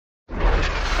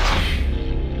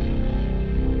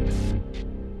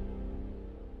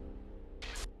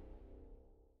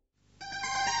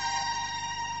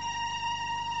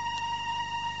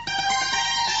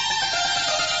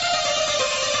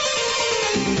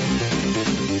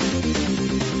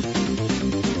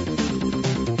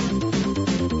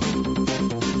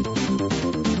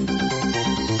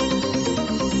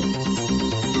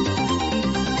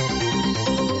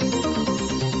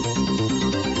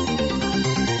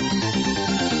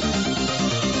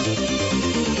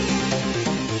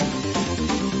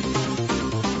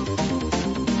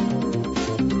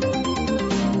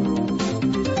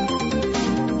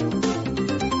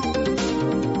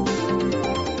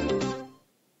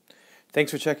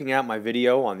Thanks for checking out my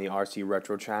video on the RC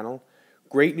Retro channel.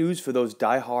 Great news for those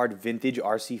die-hard vintage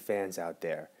RC fans out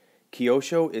there.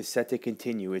 KYOSHO is set to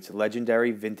continue its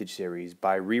legendary vintage series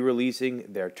by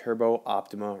re-releasing their Turbo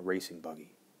Optima racing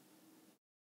buggy.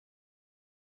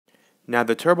 Now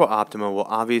the Turbo Optima will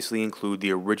obviously include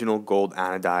the original gold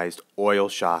anodized oil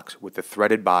shocks with the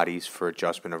threaded bodies for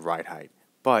adjustment of ride height.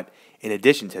 But in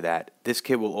addition to that, this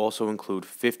kit will also include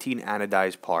 15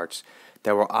 anodized parts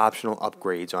that were optional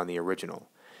upgrades on the original.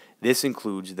 This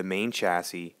includes the main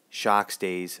chassis, shock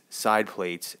stays, side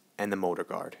plates, and the motor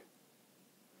guard.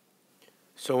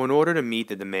 So in order to meet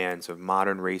the demands of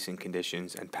modern racing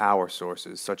conditions and power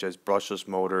sources such as brushless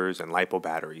motors and LiPo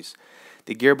batteries,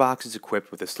 the gearbox is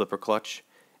equipped with a slipper clutch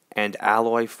and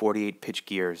alloy 48 pitch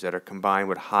gears that are combined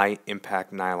with high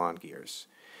impact nylon gears.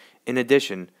 In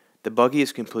addition, the buggy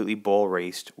is completely ball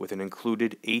raced with an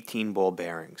included 18 ball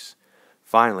bearings.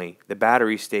 Finally, the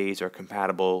battery stays are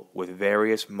compatible with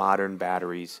various modern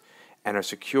batteries and are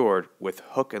secured with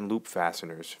hook and loop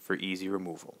fasteners for easy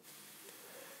removal.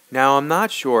 Now, I'm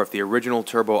not sure if the original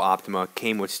Turbo Optima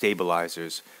came with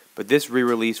stabilizers, but this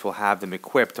re-release will have them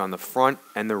equipped on the front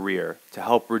and the rear to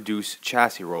help reduce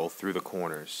chassis roll through the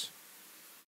corners.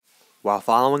 While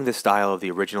following the style of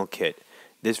the original kit,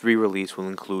 this re-release will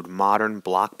include modern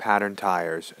block pattern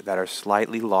tires that are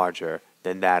slightly larger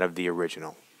than that of the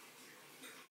original.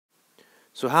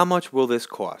 So how much will this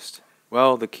cost?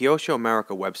 Well, the KYOSHO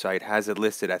America website has it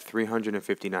listed at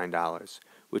 $359,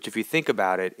 which if you think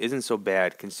about it isn't so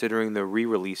bad considering the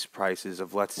re-release prices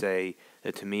of, let's say,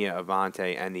 the Tamiya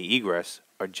Avante and the Egress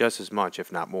are just as much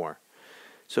if not more.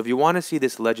 So if you want to see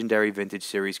this legendary vintage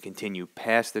series continue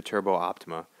past the Turbo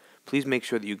Optima, please make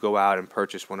sure that you go out and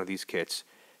purchase one of these kits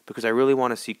because I really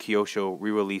want to see KYOSHO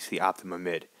re-release the Optima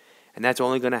Mid, and that's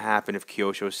only going to happen if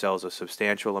KYOSHO sells a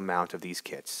substantial amount of these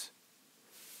kits.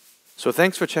 So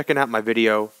thanks for checking out my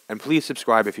video, and please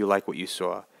subscribe if you like what you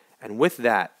saw. And with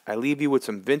that, I leave you with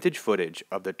some vintage footage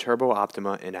of the Turbo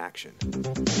Optima in action.